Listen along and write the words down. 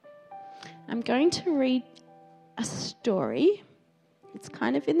I'm going to read a story. It's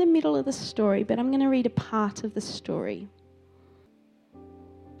kind of in the middle of the story, but I'm going to read a part of the story.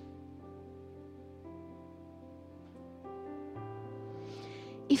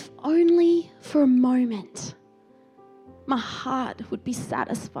 If only for a moment my heart would be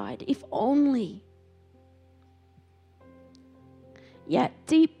satisfied, if only. Yet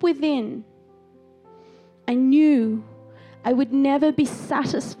deep within, I knew I would never be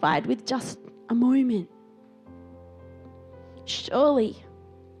satisfied with just a moment. Surely,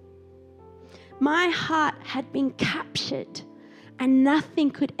 my heart had been captured and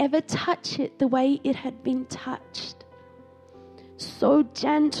nothing could ever touch it the way it had been touched. So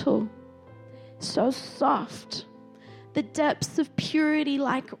gentle, so soft, the depths of purity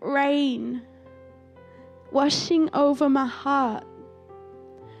like rain, washing over my heart,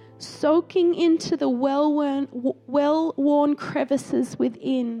 soaking into the well-worn crevices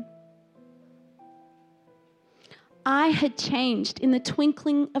within. I had changed in the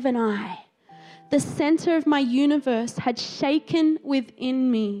twinkling of an eye. The center of my universe had shaken within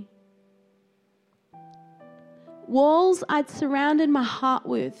me. Walls I'd surrounded my heart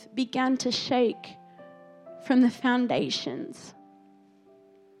with began to shake from the foundations.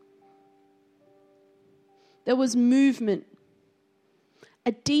 There was movement,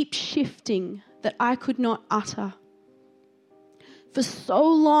 a deep shifting that I could not utter. For so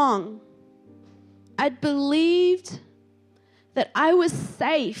long, I'd believed that I was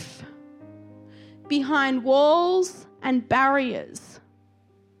safe behind walls and barriers,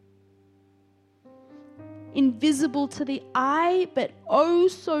 invisible to the eye, but oh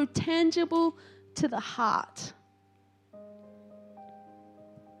so tangible to the heart.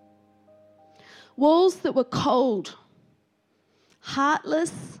 Walls that were cold,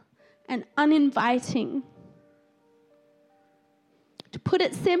 heartless, and uninviting. To put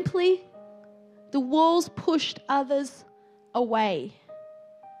it simply, the walls pushed others away.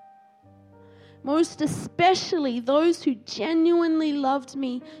 Most especially those who genuinely loved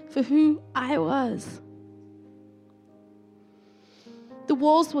me for who I was. The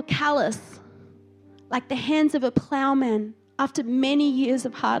walls were callous, like the hands of a plowman after many years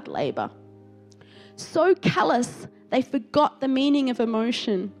of hard labor. So callous, they forgot the meaning of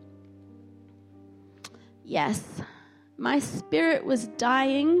emotion. Yes, my spirit was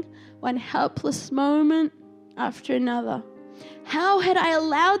dying one helpless moment after another. How had I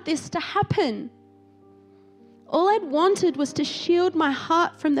allowed this to happen? All I'd wanted was to shield my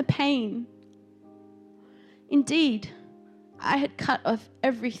heart from the pain. Indeed, I had cut off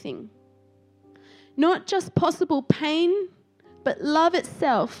everything. Not just possible pain, but love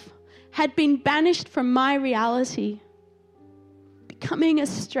itself had been banished from my reality, becoming a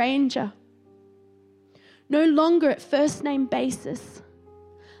stranger. No longer at first name basis.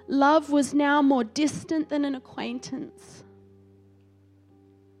 Love was now more distant than an acquaintance.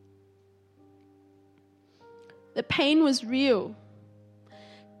 The pain was real,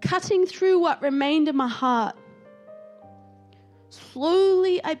 cutting through what remained of my heart.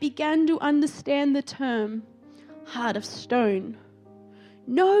 Slowly, I began to understand the term heart of stone.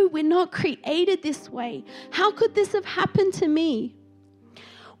 No, we're not created this way. How could this have happened to me?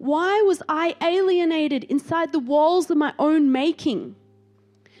 Why was I alienated inside the walls of my own making?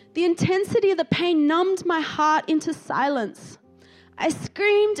 The intensity of the pain numbed my heart into silence. I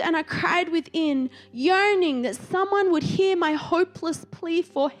screamed and I cried within, yearning that someone would hear my hopeless plea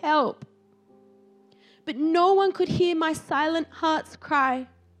for help. But no one could hear my silent heart's cry.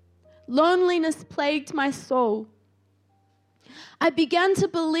 Loneliness plagued my soul. I began to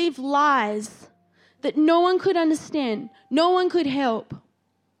believe lies that no one could understand, no one could help.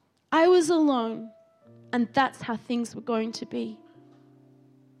 I was alone, and that's how things were going to be.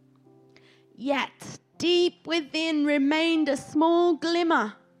 Yet, deep within remained a small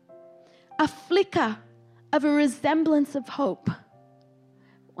glimmer, a flicker of a resemblance of hope.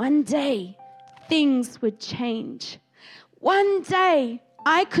 One day, things would change. One day,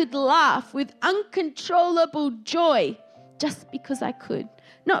 I could laugh with uncontrollable joy just because I could.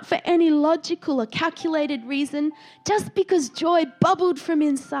 Not for any logical or calculated reason, just because joy bubbled from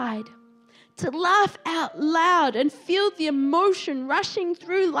inside. To laugh out loud and feel the emotion rushing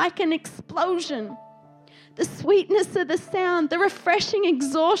through like an explosion. The sweetness of the sound, the refreshing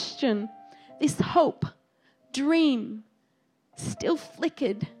exhaustion. This hope, dream, still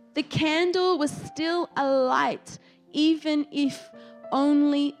flickered. The candle was still alight, even if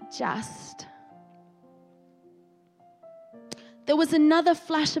only just. There was another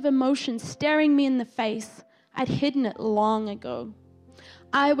flash of emotion staring me in the face. I'd hidden it long ago.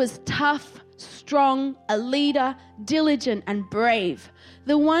 I was tough, strong, a leader, diligent and brave.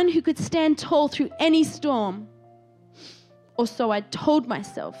 the one who could stand tall through any storm. Or so I told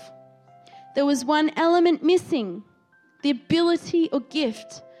myself. There was one element missing, the ability or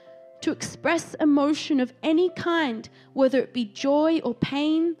gift to express emotion of any kind, whether it be joy or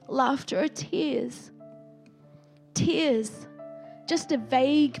pain, laughter or tears. Tears, just a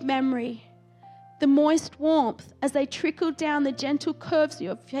vague memory. The moist warmth as they trickle down the gentle curves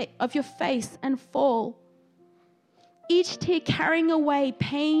of your face and fall. Each tear carrying away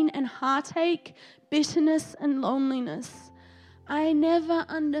pain and heartache, bitterness and loneliness. I never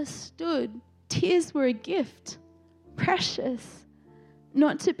understood tears were a gift, precious,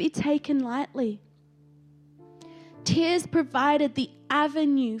 not to be taken lightly. Tears provided the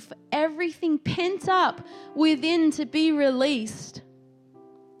avenue for everything pent up within to be released.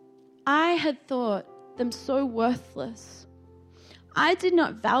 I had thought them so worthless. I did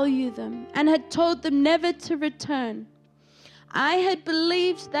not value them and had told them never to return. I had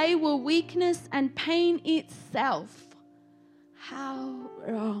believed they were weakness and pain itself. How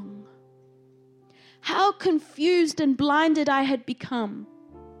wrong. How confused and blinded I had become.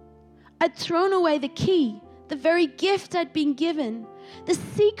 I'd thrown away the key, the very gift I'd been given, the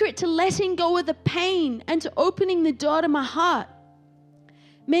secret to letting go of the pain and to opening the door to my heart.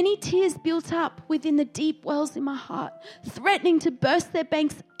 Many tears built up within the deep wells in my heart, threatening to burst their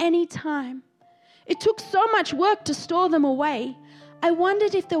banks any time. It took so much work to store them away. I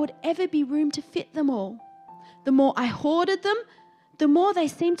wondered if there would ever be room to fit them all. The more I hoarded them, the more they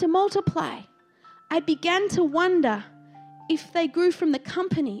seemed to multiply. I began to wonder if they grew from the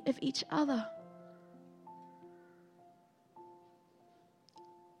company of each other.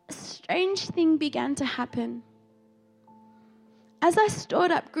 A strange thing began to happen. As I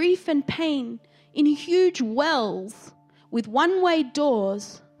stored up grief and pain in huge wells with one-way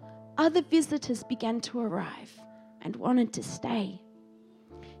doors, other visitors began to arrive and wanted to stay.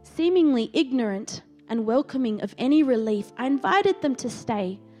 Seemingly ignorant and welcoming of any relief, I invited them to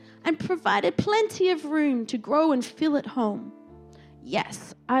stay and provided plenty of room to grow and feel at home.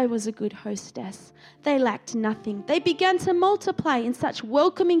 Yes, I was a good hostess. They lacked nothing. They began to multiply in such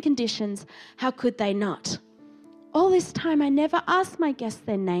welcoming conditions. How could they not? All this time I never asked my guests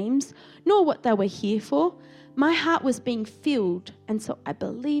their names, nor what they were here for. My heart was being filled, and so I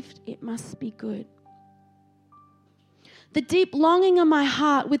believed it must be good. The deep longing of my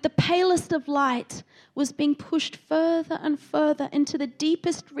heart, with the palest of light, was being pushed further and further into the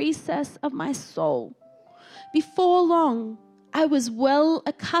deepest recess of my soul. Before long, I was well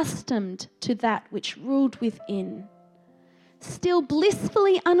accustomed to that which ruled within, still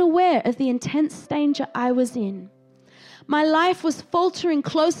blissfully unaware of the intense danger I was in. My life was faltering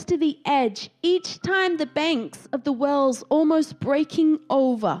close to the edge, each time the banks of the wells almost breaking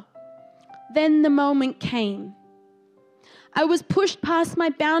over. Then the moment came. I was pushed past my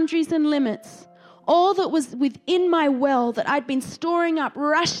boundaries and limits. All that was within my well that I'd been storing up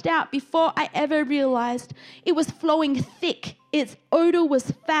rushed out before I ever realized. It was flowing thick. Its odor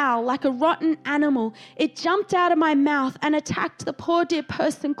was foul, like a rotten animal. It jumped out of my mouth and attacked the poor dear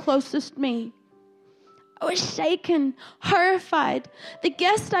person closest me. I was shaken, horrified. The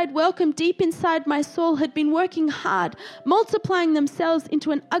guest I'd welcomed deep inside my soul had been working hard, multiplying themselves into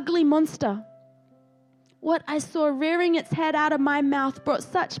an ugly monster. What I saw rearing its head out of my mouth brought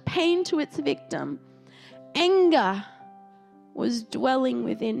such pain to its victim. Anger was dwelling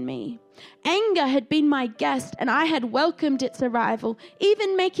within me. Anger had been my guest, and I had welcomed its arrival,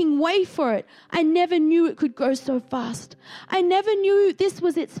 even making way for it. I never knew it could grow so fast. I never knew this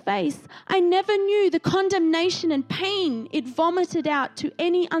was its face. I never knew the condemnation and pain it vomited out to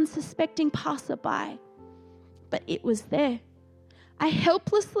any unsuspecting passerby. But it was there. I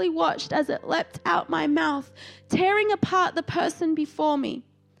helplessly watched as it leapt out my mouth, tearing apart the person before me,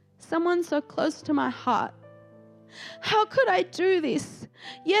 someone so close to my heart. How could I do this?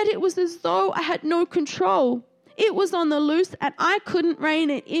 Yet it was as though I had no control. It was on the loose and I couldn't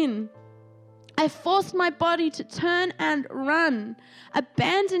rein it in. I forced my body to turn and run,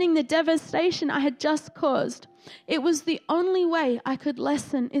 abandoning the devastation I had just caused. It was the only way I could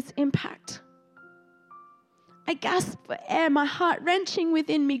lessen its impact. I gasped for air, my heart wrenching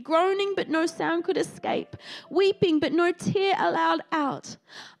within me, groaning but no sound could escape, weeping but no tear allowed out.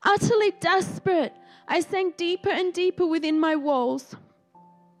 Utterly desperate, I sank deeper and deeper within my walls.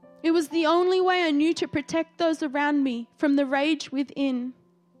 It was the only way I knew to protect those around me from the rage within.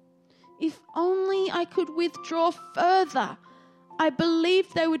 If only I could withdraw further, I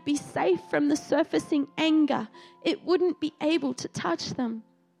believed they would be safe from the surfacing anger. It wouldn't be able to touch them.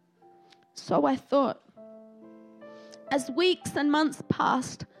 So I thought. As weeks and months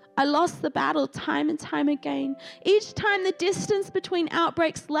passed, I lost the battle time and time again. Each time the distance between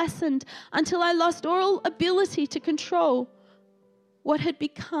outbreaks lessened until I lost all ability to control what had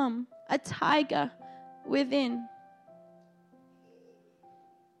become a tiger within.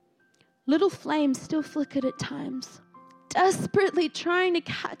 Little flames still flickered at times, desperately trying to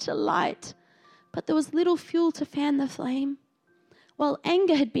catch a light, but there was little fuel to fan the flame. While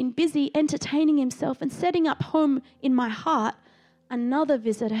anger had been busy entertaining himself and setting up home in my heart, another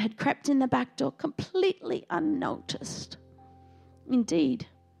visitor had crept in the back door completely unnoticed. Indeed,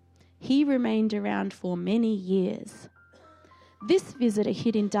 he remained around for many years. This visitor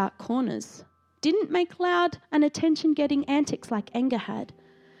hid in dark corners, didn't make loud and attention-getting antics like anger had.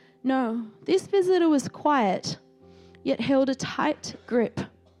 No, this visitor was quiet, yet held a tight grip.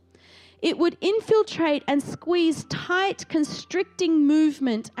 It would infiltrate and squeeze tight, constricting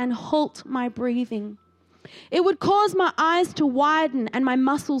movement and halt my breathing. It would cause my eyes to widen and my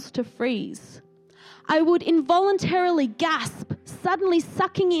muscles to freeze. I would involuntarily gasp, suddenly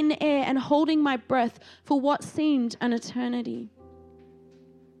sucking in air and holding my breath for what seemed an eternity.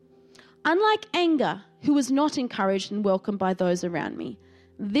 Unlike anger, who was not encouraged and welcomed by those around me,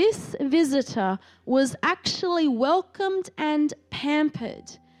 this visitor was actually welcomed and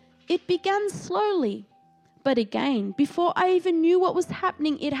pampered. It began slowly, but again, before I even knew what was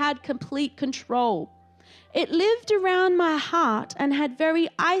happening, it had complete control. It lived around my heart and had very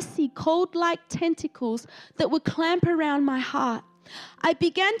icy, cold-like tentacles that would clamp around my heart. I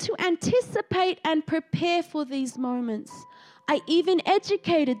began to anticipate and prepare for these moments. I even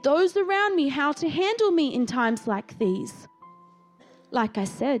educated those around me how to handle me in times like these. Like I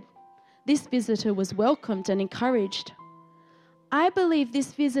said, this visitor was welcomed and encouraged. I believe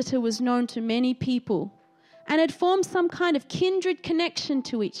this visitor was known to many people and had formed some kind of kindred connection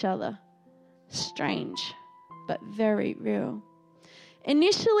to each other. Strange, but very real.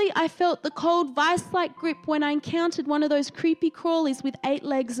 Initially, I felt the cold vice-like grip when I encountered one of those creepy crawlies with 8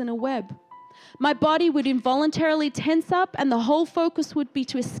 legs and a web. My body would involuntarily tense up and the whole focus would be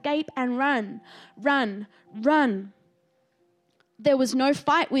to escape and run, run, run. There was no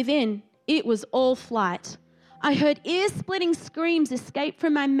fight within. It was all flight. I heard ear-splitting screams escape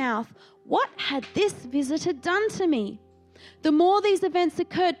from my mouth. What had this visitor done to me? The more these events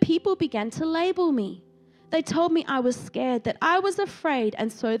occurred, people began to label me. They told me I was scared, that I was afraid,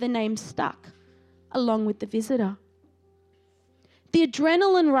 and so the name stuck, along with the visitor. The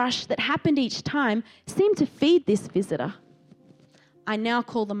adrenaline rush that happened each time seemed to feed this visitor. I now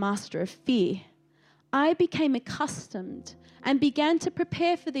call the master of fear. I became accustomed and began to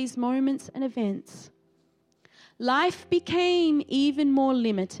prepare for these moments and events. Life became even more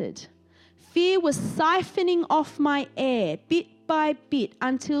limited. Fear was siphoning off my air bit by bit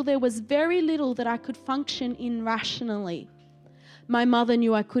until there was very little that I could function in rationally. My mother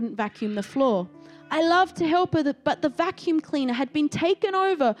knew I couldn't vacuum the floor. I loved to help her, but the vacuum cleaner had been taken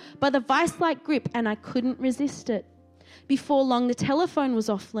over by the vice-like grip and I couldn't resist it. Before long, the telephone was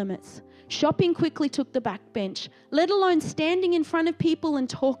off limits. Shopping quickly took the back bench, let alone standing in front of people and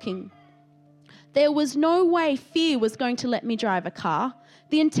talking. There was no way fear was going to let me drive a car.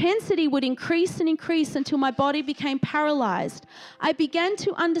 The intensity would increase and increase until my body became paralyzed. I began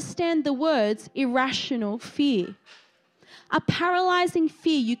to understand the words irrational fear. A paralyzing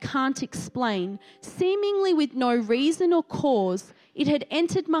fear you can't explain. Seemingly with no reason or cause, it had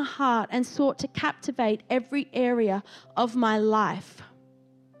entered my heart and sought to captivate every area of my life.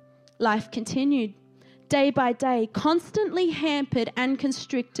 Life continued, day by day, constantly hampered and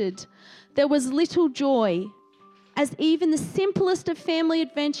constricted. There was little joy, as even the simplest of family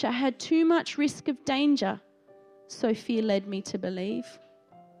adventure had too much risk of danger, so fear led me to believe.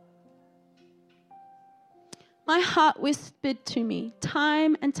 My heart whispered to me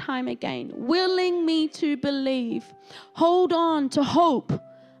time and time again, willing me to believe. Hold on to hope,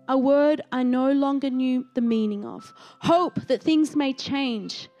 a word I no longer knew the meaning of. Hope that things may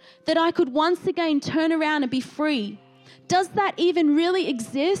change, that I could once again turn around and be free. Does that even really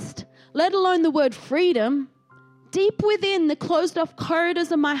exist? Let alone the word freedom. Deep within the closed-off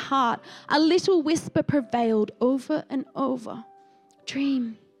corridors of my heart, a little whisper prevailed over and over.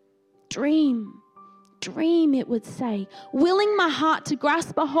 Dream, dream, dream, it would say, willing my heart to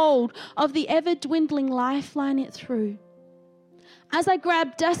grasp a hold of the ever-dwindling lifeline it threw. As I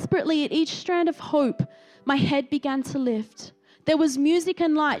grabbed desperately at each strand of hope, my head began to lift. There was music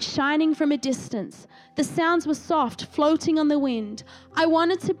and light shining from a distance. The sounds were soft, floating on the wind. I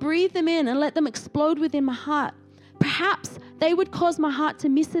wanted to breathe them in and let them explode within my heart. Perhaps they would cause my heart to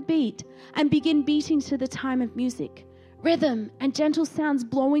miss a beat and begin beating to the time of music. rhythm and gentle sounds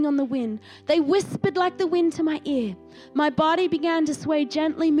blowing on the wind. They whispered like the wind to my ear. My body began to sway,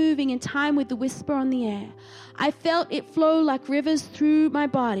 gently moving in time with the whisper on the air. I felt it flow like rivers through my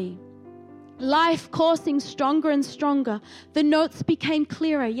body. Life coursing stronger and stronger. The notes became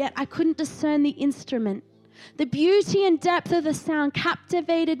clearer, yet I couldn't discern the instrument. The beauty and depth of the sound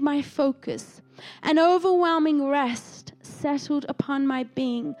captivated my focus. An overwhelming rest settled upon my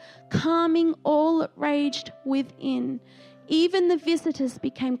being, calming all that raged within. Even the visitors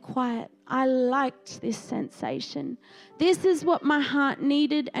became quiet. I liked this sensation. This is what my heart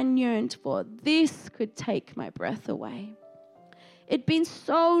needed and yearned for. This could take my breath away. It'd been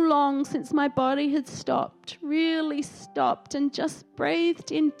so long since my body had stopped, really stopped, and just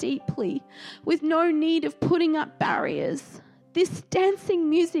breathed in deeply, with no need of putting up barriers. This dancing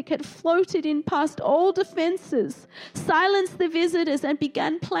music had floated in past all defenses, silenced the visitors, and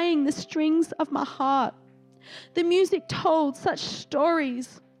began playing the strings of my heart. The music told such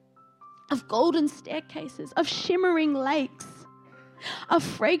stories of golden staircases, of shimmering lakes, of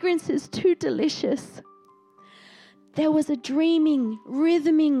fragrances too delicious. There was a dreaming,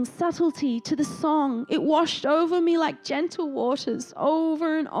 rhythming subtlety to the song. It washed over me like gentle waters,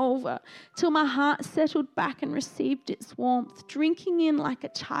 over and over, till my heart settled back and received its warmth, drinking in like a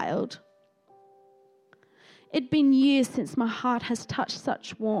child. It'd been years since my heart has touched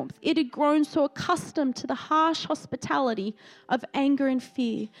such warmth. It had grown so accustomed to the harsh hospitality of anger and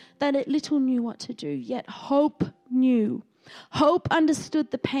fear that it little knew what to do, yet hope knew. Hope understood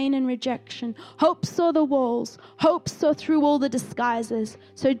the pain and rejection. Hope saw the walls. Hope saw through all the disguises.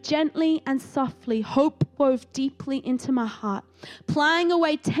 So gently and softly, hope wove deeply into my heart, plying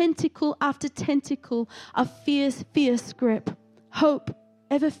away tentacle after tentacle of fierce, fierce grip. Hope,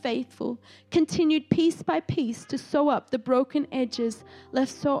 ever faithful, continued piece by piece to sew up the broken edges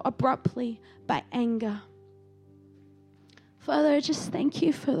left so abruptly by anger. Father, I just thank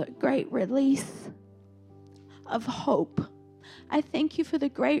you for the great release of hope. I thank you for the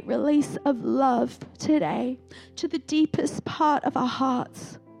great release of love today to the deepest part of our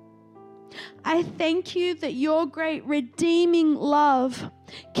hearts. I thank you that your great redeeming love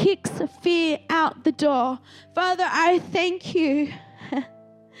kicks fear out the door. Father, I thank you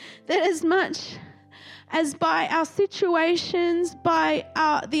that as much as by our situations, by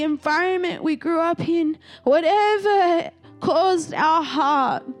the environment we grew up in, whatever caused our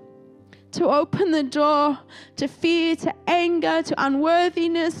heart to open the door to fear, to anger, to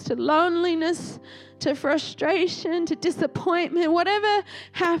unworthiness, to loneliness, to frustration, to disappointment, whatever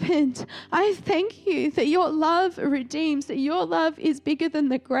happened, I thank you that your love redeems, that your love is bigger than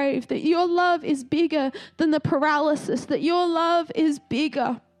the grave, that your love is bigger than the paralysis, that your love is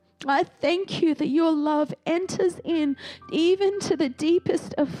bigger. I thank you that your love enters in even to the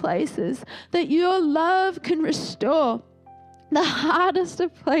deepest of places, that your love can restore the hardest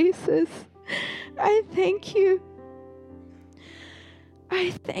of places. I thank you.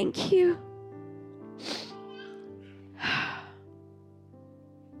 I thank you.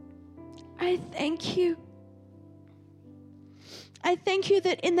 I thank you. I thank you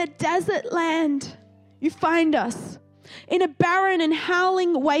that in the desert land you find us. In a barren and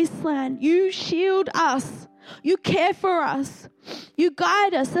howling wasteland, you shield us. You care for us. You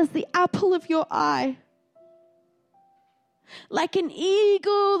guide us as the apple of your eye. Like an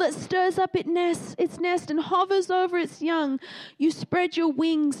eagle that stirs up its nest and hovers over its young, you spread your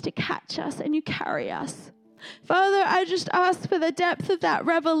wings to catch us and you carry us. Father, I just ask for the depth of that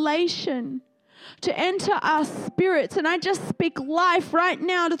revelation to enter our spirits. And I just speak life right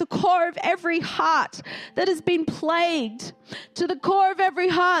now to the core of every heart that has been plagued, to the core of every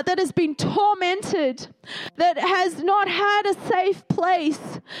heart that has been tormented, that has not had a safe place,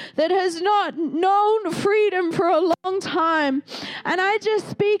 that has not known freedom for a long time. And I just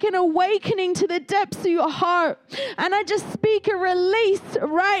speak an awakening to the depths of your heart. And I just speak a release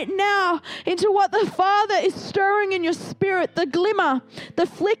right now into what the Father is stirring in your spirit, the glimmer, the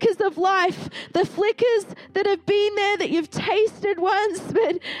flickers of life, the flickers that have been there that you've tasted once,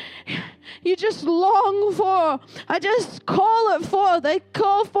 but you just long for. I just call it forth. I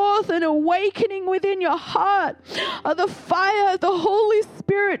call forth an awakening within your heart of the fire of the Holy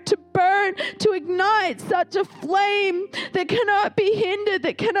Spirit to burn, to ignite such a flame that cannot be hindered,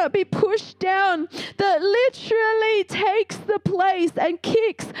 that cannot be pushed down, that literally takes the place and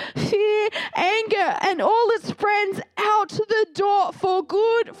kicks fear, anger, and all its friends out the door for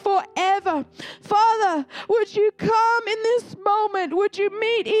good forever. Father, would you come in this moment? Would you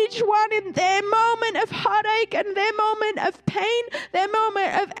meet each one in their moment of heartache and their moment of pain, their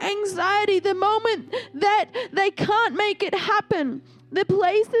moment of anxiety, the moment that they can't make it happen, the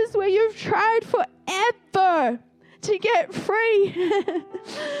places where you've tried forever to get free.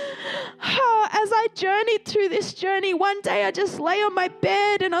 As I journeyed through this journey, one day I just lay on my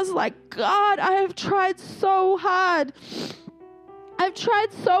bed and I was like, God, I have tried so hard. I've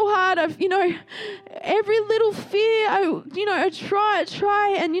tried so hard. Every little fear, I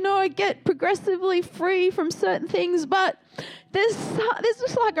try, and, I get progressively free from certain things, but there's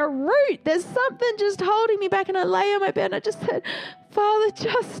just like a root. There's something just holding me back, and I lay on my bed and I just said, Father,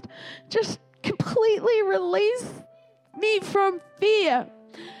 just completely release me from fear.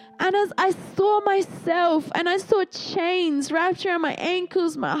 And as I saw myself and I saw chains wrapped around my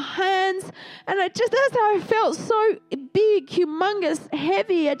ankles, my hands, and that's how I felt, so big, humongous,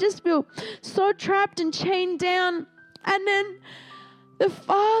 heavy. I just feel so trapped and chained down. And then the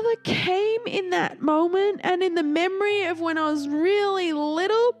Father came in that moment, and in the memory of when I was really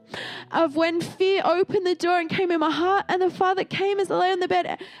little, of when fear opened the door and came in my heart, and the Father came as I lay on the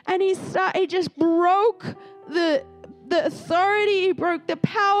bed, and he just broke the authority, he broke the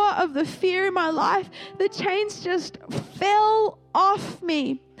power of the fear in my life. The chains just fell off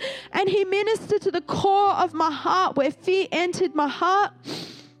me. And he ministered to the core of my heart where fear entered my heart.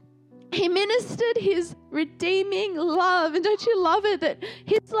 He ministered his redeeming love. And don't you love it that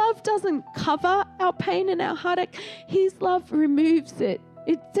his love doesn't cover our pain and our heartache? His love removes it.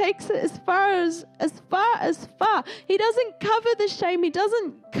 It takes it as far. He doesn't cover the shame. He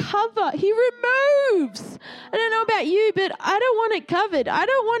doesn't cover. He removes. I don't know about you, but I don't want it covered. I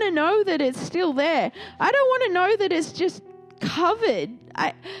don't want to know that it's still there. I don't want to know that it's just covered.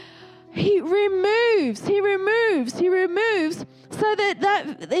 He removes so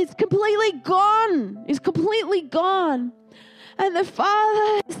that it's completely gone. It's completely gone. And the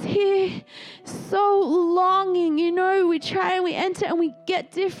Father is here so longing. We try and we enter and we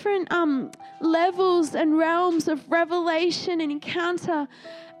get different levels and realms of revelation and encounter.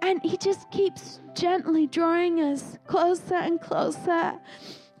 And he just keeps gently drawing us closer and closer,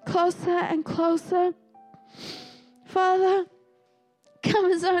 closer and closer. Father, come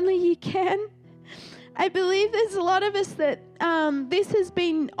as only you can. I believe there's a lot of us that this has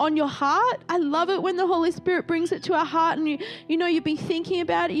been on your heart. I love it when the Holy Spirit brings it to our heart, and you've been thinking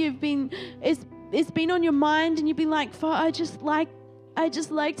about it. It's been on your mind, and you've been like, I just like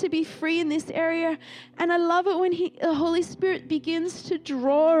to be free in this area. And I love it when the Holy Spirit begins to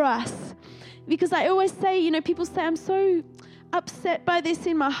draw us, because I always say, people say, I'm so upset by this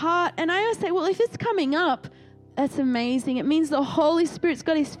in my heart, and I always say, well, if it's coming up, that's amazing. It means the Holy Spirit's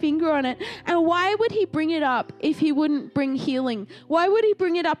got his finger on it. And why would he bring it up if he wouldn't bring healing? Why would he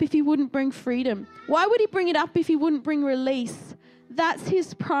bring it up if he wouldn't bring freedom? Why would he bring it up if he wouldn't bring release? That's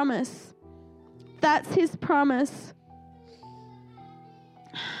his promise. That's his promise.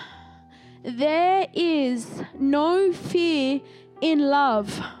 There is no fear in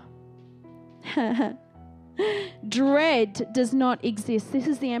love. Dread does not exist. This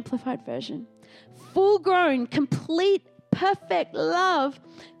is the Amplified Version. Full-grown, complete, perfect love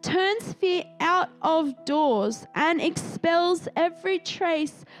turns fear out of doors and expels every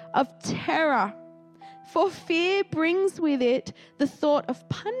trace of terror. For fear brings with it the thought of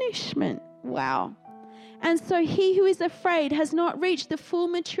punishment. Wow. And so he who is afraid has not reached the full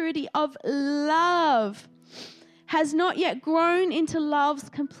maturity of love, has not yet grown into love's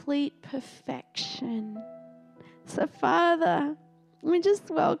complete perfection. So, Father, we just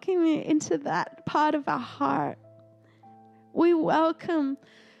welcome you into that part of our heart. We welcome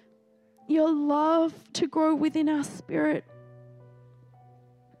your love to grow within our spirit.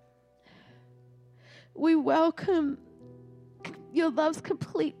 We welcome your love's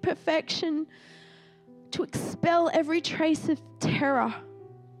complete perfection to expel every trace of terror,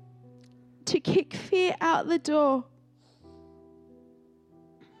 to kick fear out the door.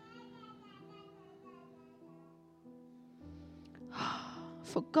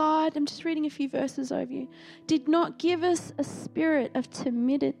 For God, I'm just reading a few verses over you, did not give us a spirit of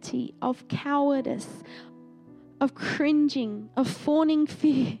timidity, of cowardice, of cringing, of fawning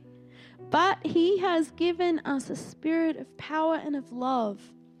fear, but he has given us a spirit of power and of love,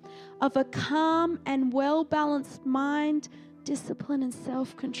 of a calm and well-balanced mind, discipline and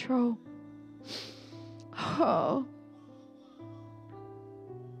self-control. Oh.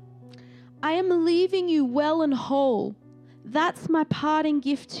 I am leaving you well and whole. That's my parting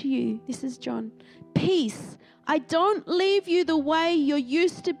gift to you. This is John. Peace. I don't leave you the way you're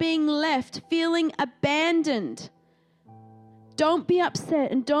used to being left, feeling abandoned. Don't be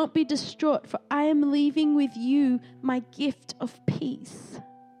upset and don't be distraught, for I am leaving with you my gift of peace.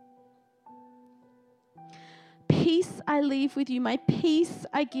 Peace I leave with you, my peace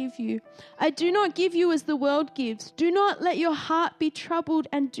I give you. I do not give you as the world gives. Do not let your heart be troubled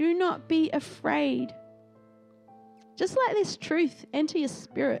and do not be afraid. Just let this truth enter your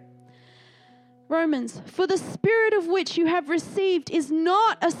spirit. Romans, for the spirit of which you have received is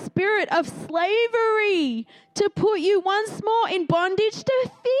not a spirit of slavery to put you once more in bondage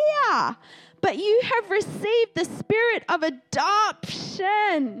to fear, but you have received the spirit of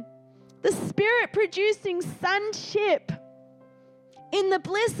adoption, the spirit producing sonship, in the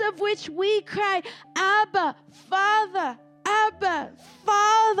bliss of which we cry, Abba, Father, Abba,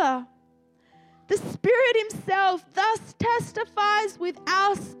 Father. The Spirit himself thus testifies with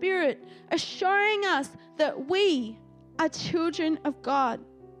our spirit, assuring us that we are children of God.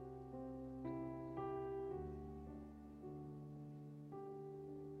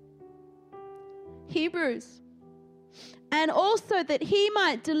 Hebrews. And also that he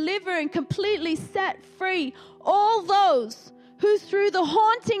might deliver and completely set free all those who through the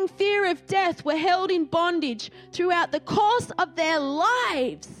haunting fear of death were held in bondage throughout the course of their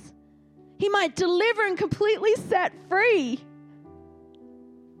lives. He might deliver and completely set free.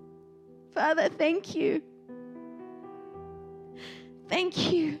 Father, thank you.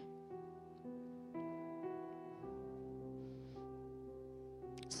 Thank you.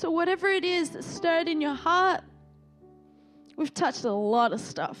 So whatever it is that stirred in your heart, we've touched a lot of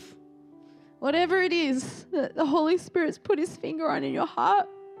stuff. Whatever it is that the Holy Spirit's put his finger on in your heart,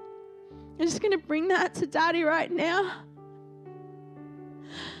 I'm just going to bring that to Daddy right now.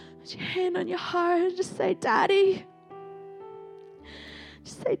 Put your hand on your heart and just say, Daddy.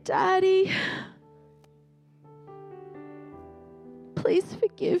 Just say, Daddy, please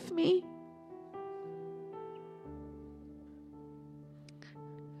forgive me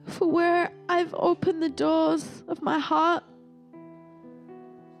for where I've opened the doors of my heart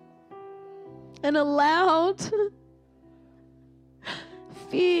and allowed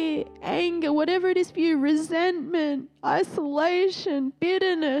fear, anger, whatever it is for you, resentment, isolation,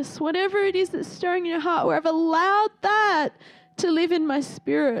 bitterness, whatever it is that's stirring in your heart, where I've allowed that to live in my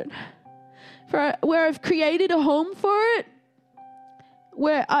spirit, where I've created a home for it,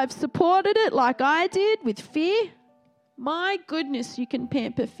 where I've supported it like I did with fear. My goodness, you can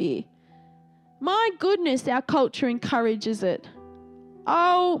pamper fear. My goodness, our culture encourages it.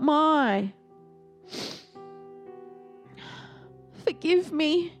 Oh my. Forgive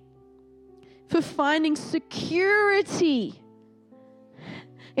me for finding security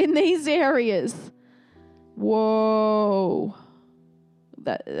in these areas. Whoa.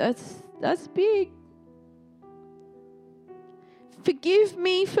 That's big. Forgive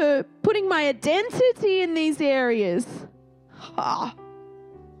me for putting my identity in these areas. Ha.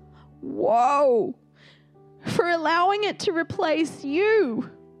 Whoa. For allowing it to replace you.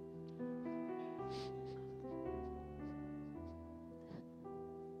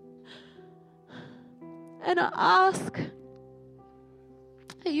 And I ask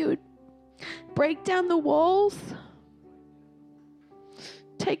that you would break down the walls,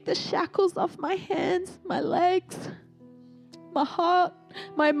 take the shackles off my hands, my legs, my heart,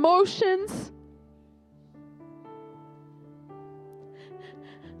 my emotions.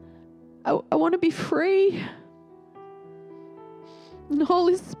 I want to be free. And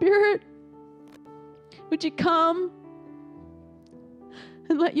Holy Spirit, would you come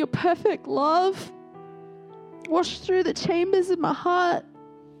and let your perfect love wash through the chambers of my heart,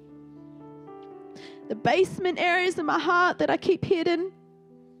 the basement areas of my heart that I keep hidden.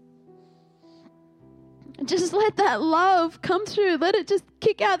 And just let that love come through. Let it just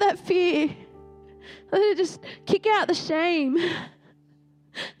kick out that fear. Let it just kick out the shame,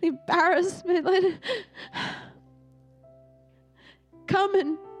 the embarrassment. Let it come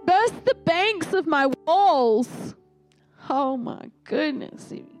and burst the banks of my walls. Oh my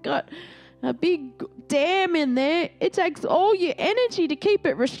goodness. If you got a big dam in there, it takes all your energy to keep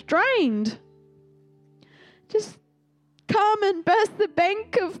it restrained. Just come and burst the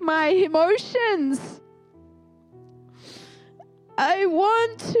bank of my emotions. I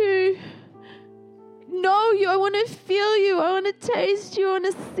want to know you. I want to feel you. I want to taste you. I want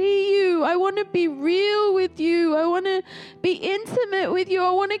to see you. I want to be real with you. I want to be intimate with you.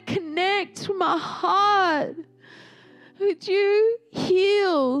 I want to connect to my heart. Would you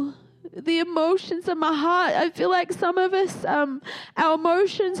heal the emotions of my heart? I feel like some of us, our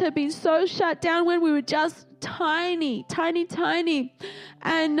emotions have been so shut down when we were just tiny.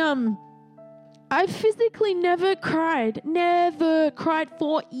 And I physically never cried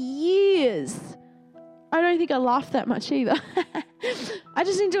for years. I don't think I laughed that much either. I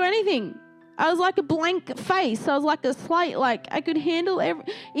just didn't do anything. I was like a blank face. I was like a slate. Like I could handle every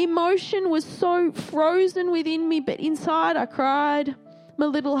emotion was so frozen within me, but inside I cried my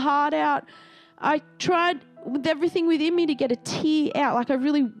little heart out. I tried with everything within me to get a tear out. Like I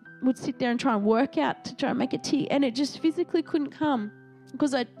really would sit there and try and work out to try and make a tear, and it just physically couldn't come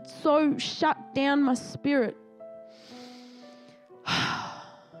because I so shut down my spirit.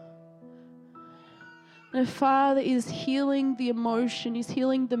 The Father is healing the emotion, He's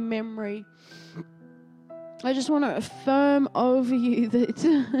healing the memory. I just want to affirm over you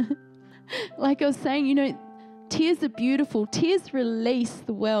that, like I was saying, tears are beautiful. Tears release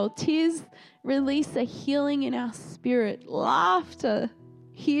the world. Tears release a healing in our spirit. Laughter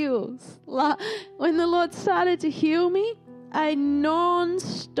heals. When the Lord started to heal me, I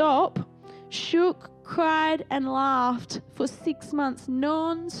non-stop shook, cried and laughed for 6 months,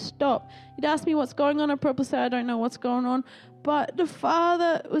 non-stop. He'd ask me what's going on. I'd probably say I don't know what's going on. But the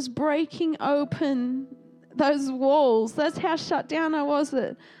Father was breaking open those walls. That's how shut down I was.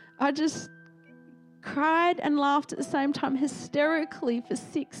 I just cried and laughed at the same time hysterically for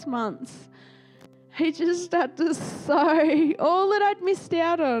 6 months. He just had to sow all that I'd missed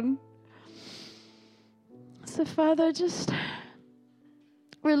out on. So Father, just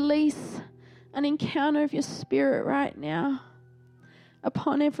release an encounter of your Spirit right now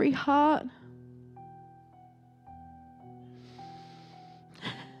upon every heart.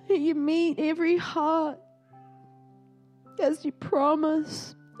 You meet every heart as you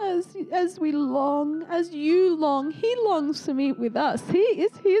promise, as we long, as you long. He longs to meet with us. He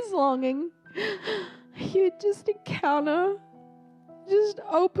is His longing. You just encounter, just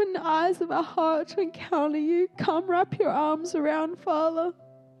open the eyes of our heart to encounter you. Come wrap your arms around Father.